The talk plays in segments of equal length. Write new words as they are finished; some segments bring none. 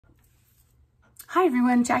Hi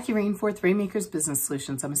everyone, Jackie Rainforth, Rainmakers Business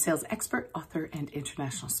Solutions. I'm a sales expert, author, and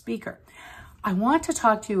international speaker. I want to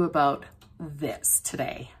talk to you about this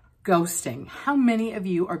today, ghosting. How many of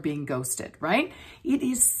you are being ghosted, right? It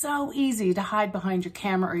is so easy to hide behind your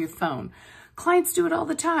camera or your phone. Clients do it all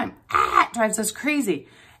the time. It drives us crazy.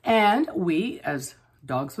 And we, as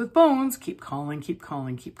dogs with bones, keep calling.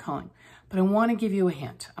 But I want to give you a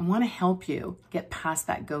hint. I want to help you get past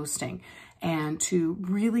that ghosting and to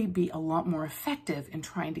really be a lot more effective in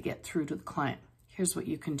trying to get through to the client. Here's what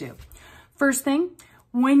you can do. First thing,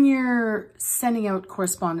 when you're sending out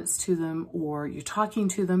correspondence to them or you're talking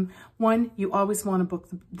to them, one, you always want to book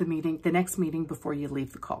the next meeting before you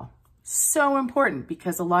leave the call. So important,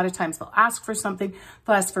 because a lot of times they'll ask for something,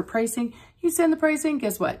 they'll ask for pricing. You send the pricing,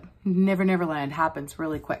 guess what? Never land happens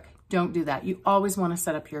really quick. Don't do that. You always want to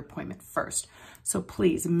set up your appointment first. So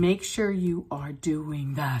please make sure you are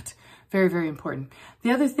doing that. Very, very important.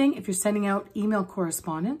 The other thing, if you're sending out email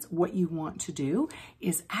correspondence, what you want to do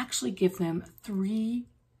is actually give them 3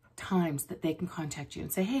 times that they can contact you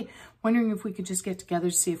and say, hey, wondering if we could just get together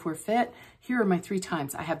to see if we're fit. Here are my 3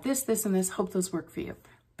 times. I have this, this, and this. Hope those work for you.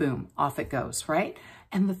 Boom, off it goes, right?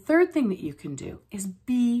 And the third thing that you can do is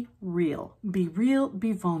be real. Be real,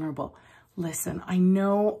 be vulnerable. Listen, I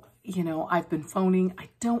know, I've been phoning. I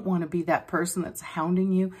don't want to be that person that's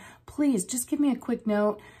hounding you. Please just give me a quick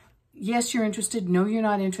note. Yes, you're interested. No, you're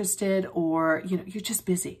not interested. Or, you're just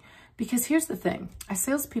busy. Because here's the thing. As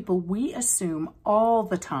salespeople, we assume all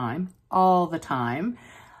the time,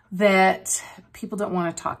 that people don't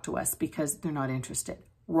want to talk to us because they're not interested.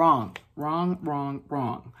 Wrong.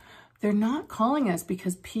 They're not calling us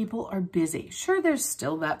because people are busy. Sure, there's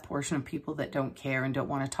still that portion of people that don't care and don't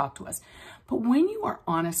want to talk to us. But when you are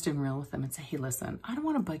honest and real with them and say, hey, listen, I don't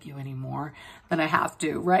want to bug you any more than I have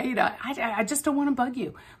to, right? I just don't want to bug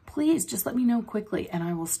you. Please just let me know quickly and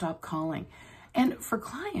I will stop calling. And for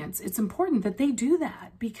clients, it's important that they do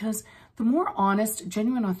that, because the more honest,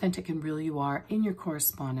 genuine, authentic, and real you are in your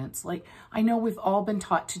correspondence, like I know we've all been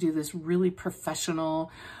taught to do this really professional,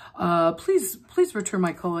 please return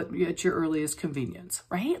my call at your earliest convenience,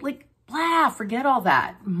 right? Like, blah, forget all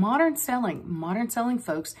that. Modern selling,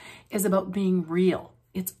 folks, is about being real.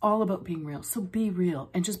 It's all about being real. So be real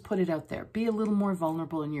and just put it out there. Be a little more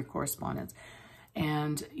vulnerable in your correspondence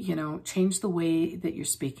and, change the way that you're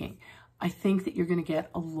speaking. I think that you're going to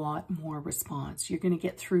get a lot more response. You're going to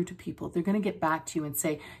get through to people. They're going to get back to you and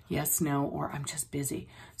say, yes, no, or I'm just busy.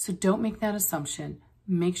 So don't make that assumption.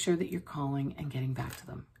 Make sure that you're calling and getting back to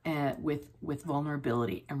them with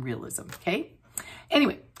vulnerability and realism, okay?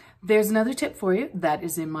 Anyway, there's another tip for you that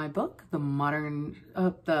is in my book, The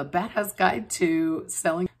Badass Guide to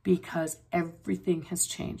Selling, because everything has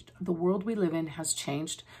changed. The world we live in has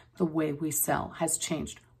changed. The way we sell has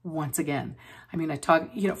changed. Once again, I mean, I talk,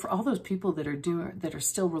 for all those people that are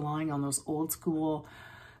still relying on those old school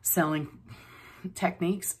selling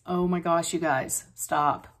techniques. Oh my gosh, you guys,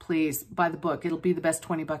 stop, please buy the book. It'll be the best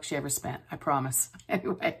 $20 you ever spent. I promise.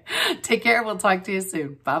 Anyway, take care. We'll talk to you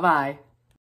soon. Bye-bye.